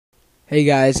Hey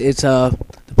guys, it's the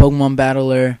Pokemon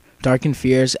battler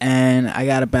DarkendFearz, and I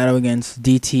got a battle against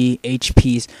DT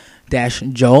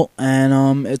Hpice-Jolt,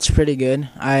 and it's pretty good.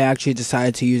 I actually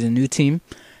decided to use a new team,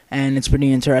 and it's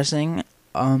pretty interesting.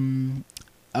 The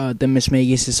Miss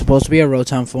Magus is supposed to be a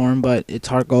Rotom form, but it's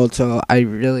Heart Gold, so I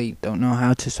really don't know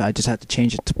how to, so I just had to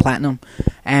change it to Platinum.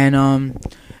 And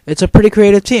it's a pretty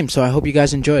creative team, so I hope you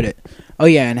guys enjoyed it. Oh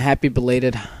yeah, and happy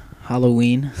belated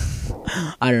Halloween.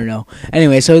 I don't know.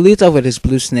 Anyway, so he leads off with his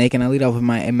blue snake, and I lead off with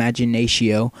my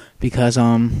Imaginatio because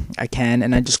I can,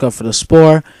 and I just go for the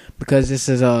Spore because this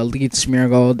is a lead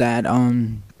Smeargle that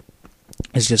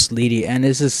is just leady, and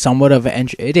this is somewhat of an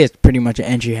entry. It is pretty much an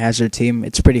entry hazard team.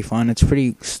 It's pretty fun. It's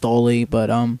pretty stolly, but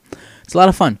it's a lot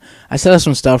of fun. I set up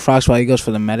some Stealth Rocks while he goes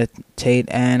for the Meditate,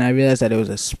 and I realized that it was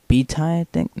a speed tie. I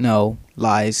think no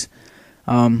lies.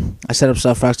 I set up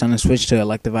Stealth Rocks on the switch to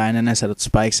Electivire, and then I set up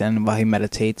Spikes, and while he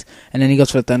meditates, and then he goes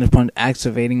for the Thunder Punch,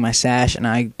 activating my Sash, and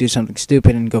I do something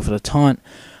stupid and go for the taunt.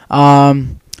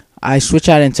 I switch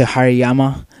out into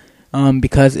Hariyama,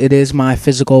 because it is my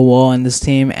physical wall in this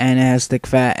team, and it has Thick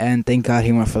Fat, and thank God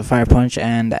he went for the Fire Punch,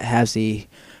 and that has the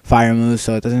Fire move,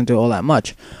 so it doesn't do all that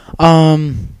much.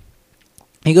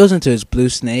 He goes into his blue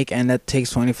snake, and that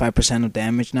takes 25% of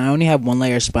damage. Now I only have one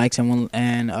layer of Spikes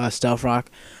and Stealth Rock.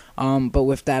 But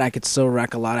with that, I could still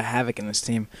wreak a lot of havoc in this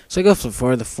team. So I go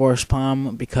for the Force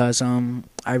Palm because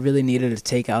I really needed to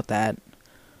take out that,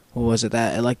 what was it,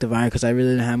 that Electivire, because I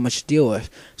really didn't have much to deal with.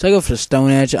 So I go for the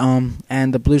Stone Edge,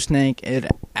 and the Blue Snake, it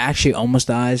actually almost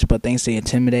dies, but thanks to the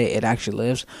Intimidate, it actually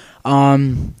lives.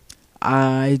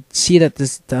 I see that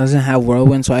this doesn't have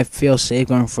Whirlwind, so I feel safe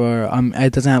going for,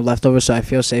 it doesn't have Leftovers, so I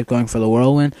feel safe going for the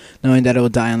Whirlwind, knowing that it will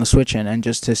die on the switch in, and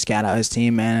just to scat out his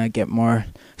team and get more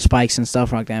Spikes and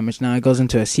Stealth Rock damage. Now it goes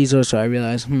into a Caesar, so I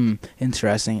realize,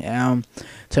 interesting.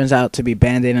 Turns out to be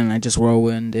Band-Aid, and I just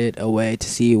Whirlwind it away to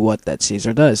see what that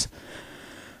Caesar does.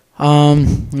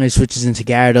 It switches into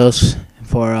Gyarados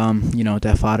for,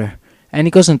 Death Fodder. And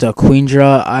he goes into a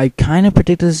Queendra. I kind of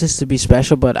predicted this to be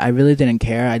special, but I really didn't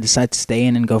care. I decided to stay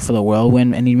in and go for the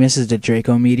Whirlwind, and he misses the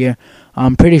Draco Meteor.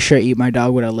 I'm pretty sure Eat My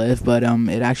Dog would have lived, but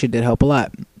it actually did help a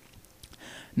lot.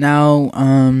 Now,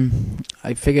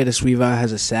 I figure this Weavile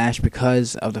has a Sash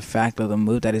because of the fact of the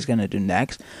move that he's going to do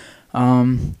next.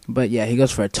 But yeah, he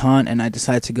goes for a Taunt, and I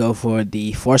decide to go for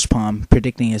the Force Palm,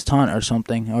 predicting his Taunt or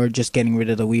something, or just getting rid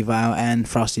of the Weavile, and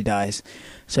Frosty dies.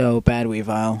 So, bad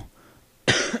Weavile.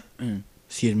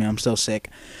 Excuse me, I'm still sick.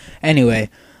 Anyway,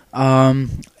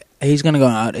 he's going to go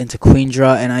out into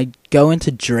Queendra, and I go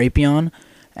into Drapion.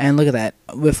 And look at that.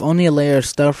 With only a layer of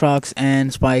Stealth Rocks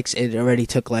and Spikes, it already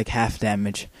took like half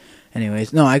damage.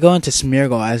 Anyways, no, I go into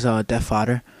Smeargle as a Death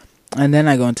Fodder. And then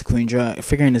I go into Queendra,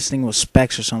 figuring this thing was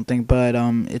Specs or something. But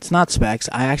it's not Specs.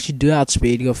 I actually do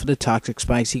outspeed, go for the Toxic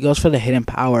Spikes. He goes for the Hidden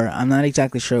Power. I'm not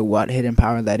exactly sure what Hidden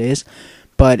Power that is,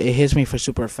 but it hits me for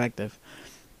super effective.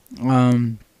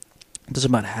 Does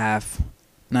about half.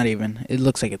 Not even. It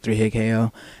looks like a 3-hit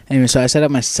KO. Anyway, so I set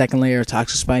up my second layer of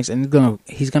Toxic Spikes, and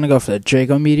he's gonna go for the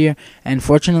Draco Meteor. And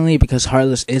fortunately, because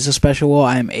Heartless is a special wall,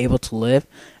 I am able to live.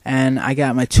 And I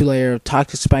got my 2-layer of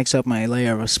Toxic Spikes up, my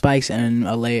layer of Spikes, and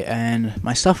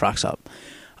my Stealth Rocks up.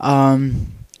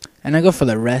 And I go for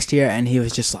the rest here, and he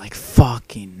was just like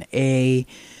fucking A,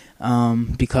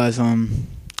 because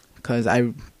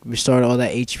I restored all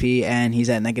that HP, and he's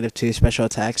at -2 special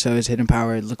attack, so his hidden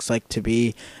power looks like to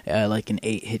be like an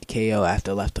 8-hit KO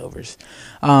after Leftovers.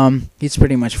 He's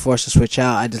pretty much forced to switch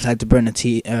out. I decided to burn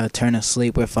a turn of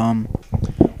sleep with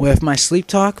my Sleep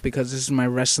Talk, because this is my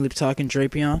rest Sleep Talk in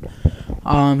Drapion.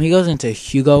 He goes into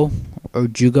Hugo or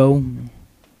Jugo,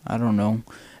 I don't know.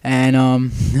 And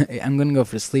I'm gonna go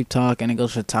for the Sleep Talk, and it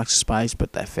goes for Toxic Spice,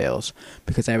 but that fails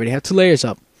because I already have 2 layers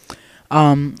up.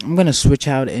 I'm gonna switch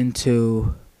out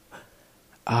into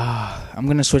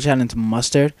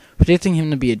Mustard, predicting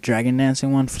him to be a Dragon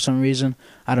Dancing one for some reason.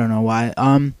 I don't know why.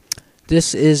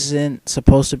 This isn't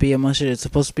supposed to be a Mustard. It's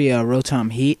supposed to be a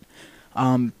Rotom Heat.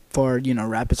 For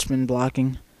rapid spin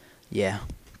blocking. Yeah,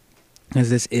 because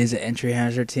this is an entry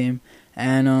hazard team,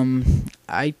 and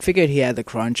I figured he had the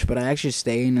crunch, but I actually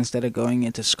stayed instead of going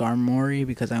into Skarmory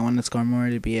because I wanted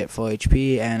Skarmory to be at full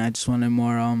HP, and I just wanted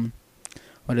more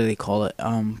what do they call it?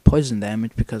 Poison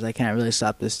damage, because I can't really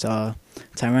stop this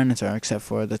Tyranitar except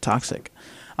for the Toxic.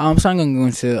 So I'm going to go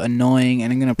into Annoying,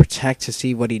 and I'm going to Protect to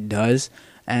see what he does.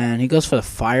 And he goes for the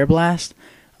Fire Blast.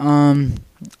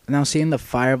 Now seeing the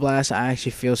Fire Blast, I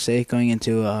actually feel safe going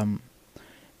into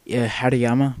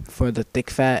Hariyama for the Thick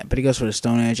Fat, but he goes for the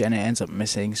Stone Edge, and it ends up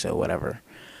missing, so whatever.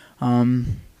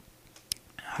 Hariyama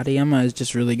is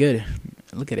just really good.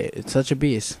 Look at it. It's such a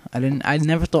beast. I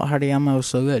never thought Hariyama was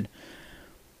so good.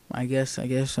 I guess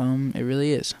it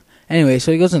really is. Anyway,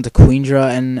 so he goes into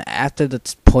Queendra, and after the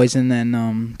poison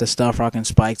and the Stealth Rock and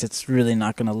Spikes, it's really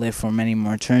not gonna live for many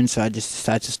more turns. So I just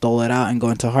decide to stall it out and go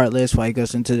into Heartless while he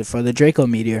goes into for the Draco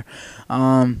Meteor.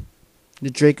 The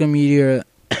Draco Meteor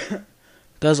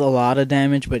does a lot of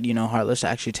damage, but Heartless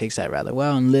actually takes that rather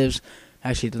well and lives.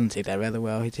 Actually, doesn't take that rather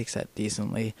well. He takes that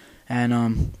decently,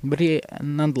 and but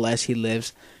nonetheless he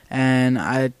lives. And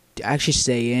I actually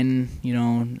stay in.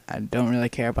 I don't really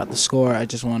care about the score. I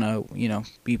just want to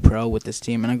be pro with this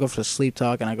team, and I go for the Sleep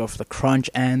Talk and I go for the Crunch,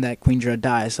 and that Queendra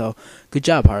dies. So good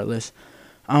job, Heartless.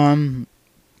 I'm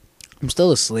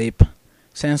still asleep.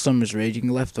 Sandstorm is raging,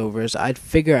 leftovers. I'd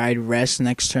figure I'd rest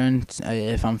next turn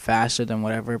if I'm faster than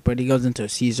whatever, but he goes into a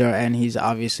Caesar, and he's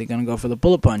obviously going to go for the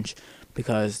Bullet Punch,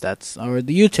 because or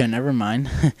the U-turn, never mind.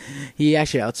 He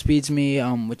actually outspeeds me,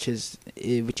 which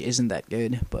isn't that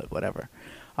good, but whatever.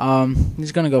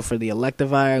 He's going to go for the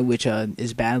Electivire, which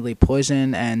is badly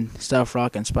poisoned, and Stealth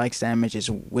Rock and Spikes damage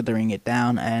is withering it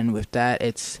down, and with that,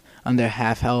 it's under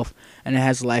half health, and it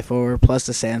has Life Over, plus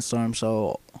the Sandstorm,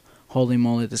 so holy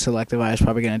moly, the Electivire is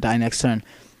probably going to die next turn.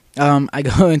 I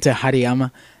go into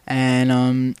Hariyama,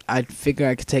 and I figure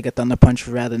I could take a Thunder Punch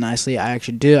rather nicely. I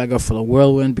actually do. I go for the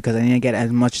Whirlwind because I need to get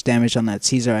as much damage on that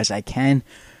Caesar as I can,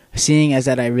 seeing as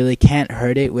that I really can't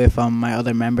hurt it with my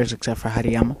other members except for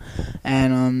Hariyama.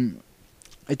 And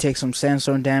it takes some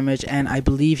Sandstorm damage, and I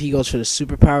believe he goes for the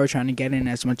Superpower, trying to get in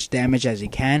as much damage as he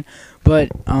can. But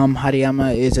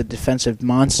Hariyama is a defensive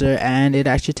monster, and it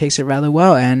actually takes it rather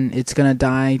well, and it's going to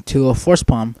die to a Force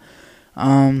Palm.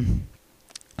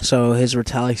 So his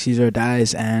Retalic Caesar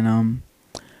dies, and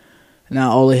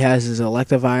now all he has is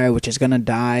Electivire, which is going to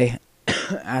die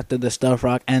after the Stealth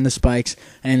Rock and the Spikes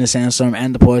and the Sandstorm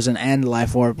and the Poison and the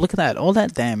Life Orb. Look at that, all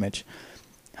that damage.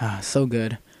 So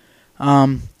good.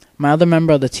 My other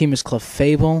member of the team is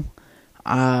Clefable.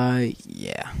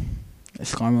 Yeah.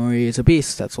 Skarmory is a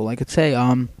beast, that's all I could say.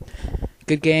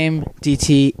 Good game.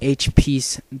 DT,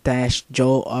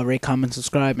 Hpice-Jolt. Rate, comment,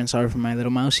 subscribe, and sorry for my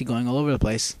little mousey going all over the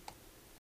place.